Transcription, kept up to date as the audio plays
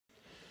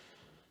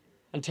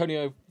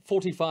Antonio,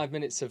 45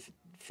 minutes of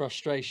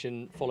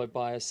frustration followed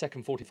by a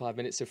second 45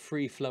 minutes of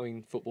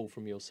free-flowing football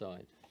from your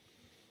side.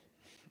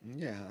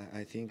 Yeah,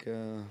 I think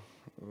in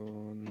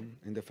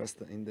the first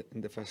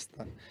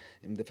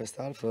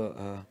half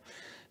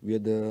we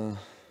had the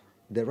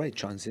right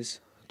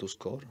chances to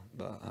score,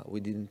 but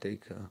we didn't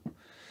take.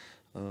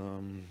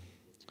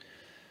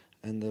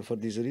 And for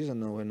this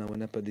reason,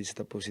 when happen this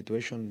type of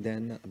situation,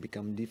 then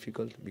become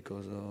difficult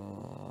because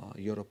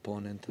your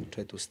opponent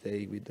try to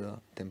stay with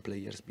 10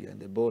 players behind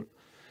the ball,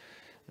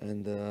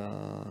 and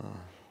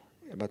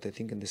but I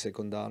think in the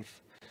second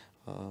half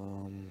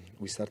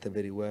we started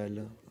very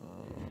well.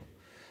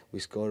 We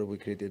scored. We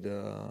created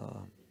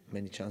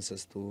many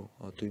chances to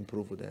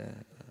improve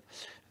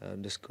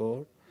the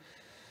score.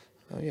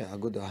 Yeah, a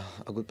good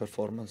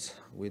performance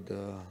with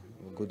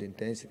good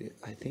intensity.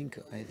 I think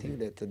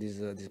that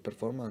this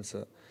performance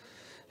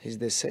is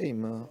the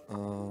same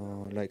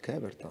like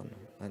Everton,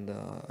 and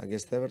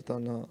against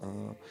Everton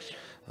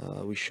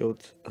we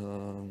shot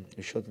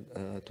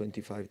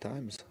 25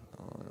 times,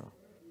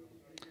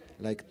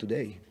 like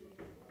today,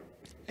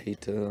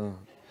 eight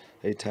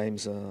eight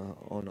times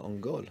on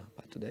goal.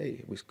 But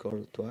today we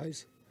scored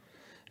twice.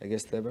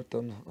 Against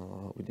Everton,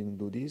 we didn't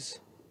do this,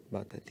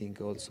 but I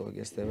think also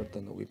against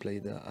Everton we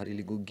played a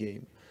really good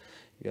game.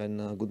 We are in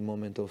a good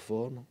moment of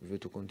form. We have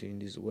to continue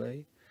this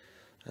way,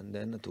 and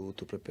then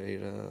to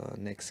prepare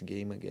next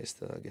game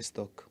against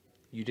Stoke.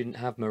 You didn't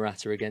have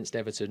Morata against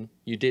Everton.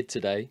 You did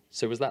today.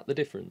 So was that the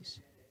difference?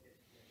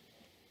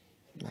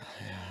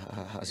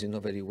 As you know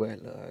very well,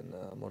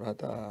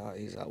 Morata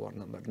is our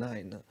number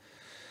 9.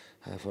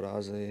 For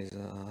us,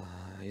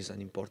 is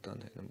an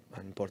important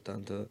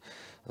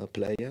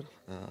player.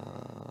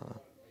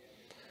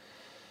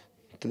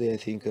 Today, I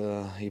think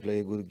he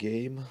played a good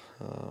game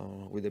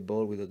with the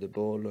ball, without the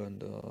ball,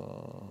 and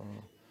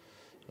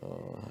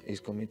his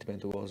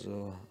commitment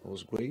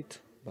was great.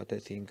 But I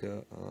think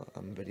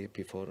I'm very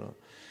happy for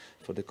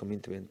the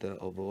commitment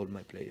of all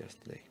my players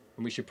today.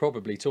 And we should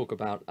probably talk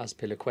about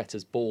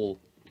Azpilicueta's ball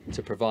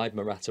to provide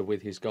Morata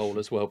with his goal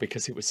as well,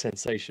 because it was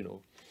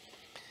sensational.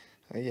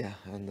 Yeah,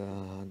 and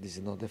this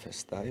is not the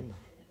first time,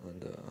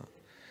 and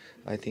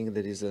I think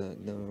there is a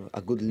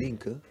good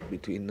link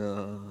between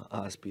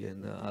Aspi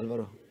and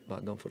Alvaro.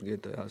 But don't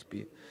forget,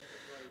 Aspi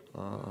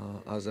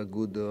has a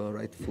good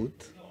right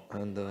foot,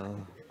 and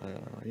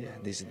yeah,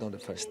 this is not the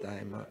first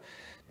time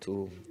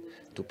to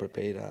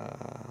prepare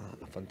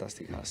a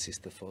fantastic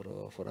assist for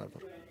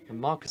Alvaro. And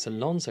Marcus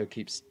Alonso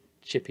keeps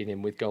chipping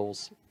in with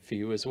goals for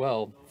you as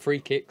well. Free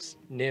kicks,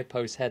 near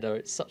post header.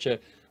 It's such a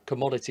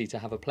commodity to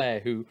have a player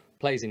who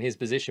plays in his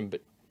position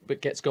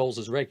but gets goals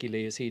as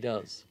regularly as he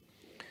does.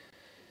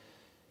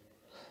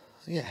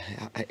 Yeah,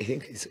 I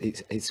think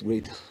it's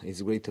great.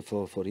 It's great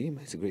for him.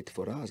 It's great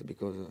for us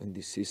because in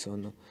this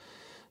season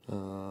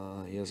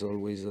he has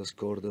always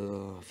scored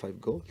 5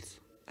 goals,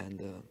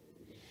 and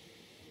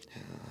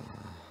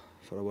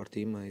for our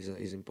team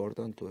is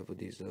important to have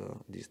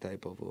this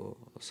type of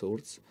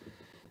sorts,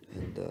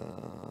 and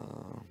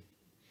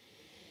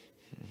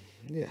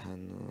yeah,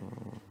 and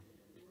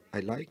I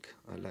like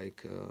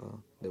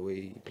the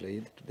way he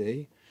played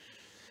today.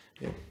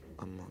 Yeah,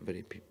 I'm very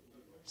happy.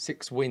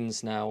 6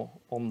 wins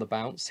now on the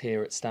bounce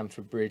here at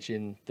Stamford Bridge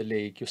in the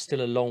league. You're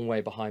still a long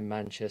way behind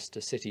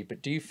Manchester City,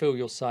 but do you feel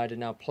your side are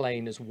now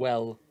playing as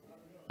well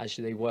as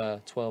they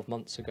were 12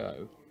 months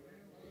ago?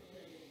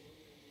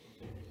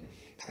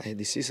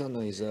 This season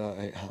is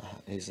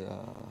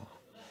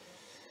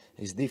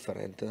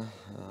different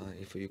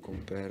if you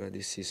compare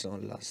this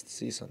season last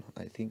season.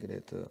 I think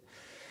that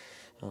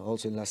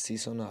also in last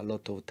season a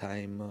lot of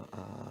time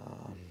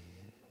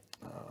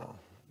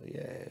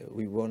yeah,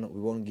 we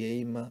won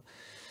game.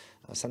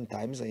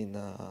 Sometimes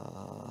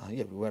yeah,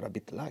 we were a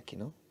bit lucky,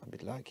 no? A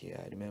bit lucky.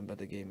 I remember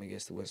the game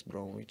against West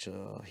Bromwich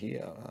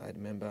here. I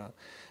remember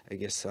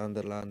against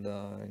Sunderland.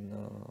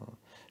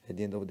 At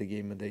the end of the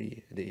game,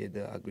 they had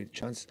a great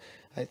chance.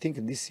 I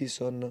think this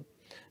season,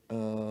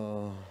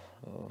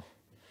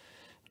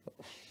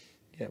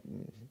 yeah,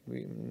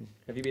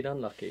 Have you been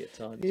unlucky at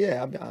times?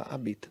 yeah, a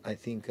bit. I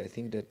think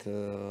that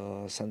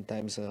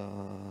sometimes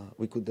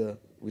we could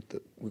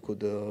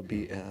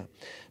be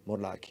more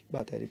lucky.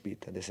 But I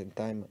repeat, at the same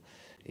time,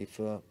 if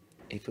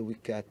we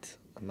cut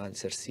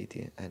Manchester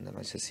City, and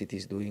Manchester City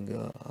is doing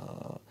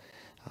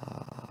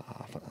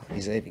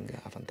is having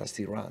a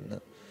fantastic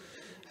run,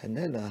 and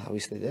then we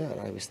stay there.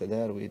 I will stay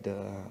there with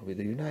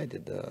the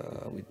United,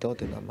 with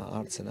Tottenham,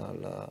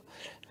 Arsenal,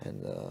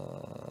 and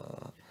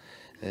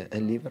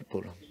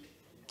Liverpool,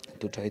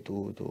 to try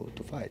to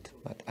fight.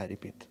 But I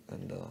repeat,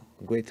 and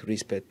great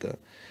respect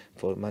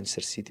for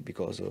Manchester City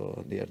because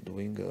they are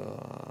doing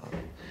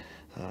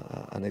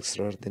an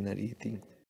extraordinary thing.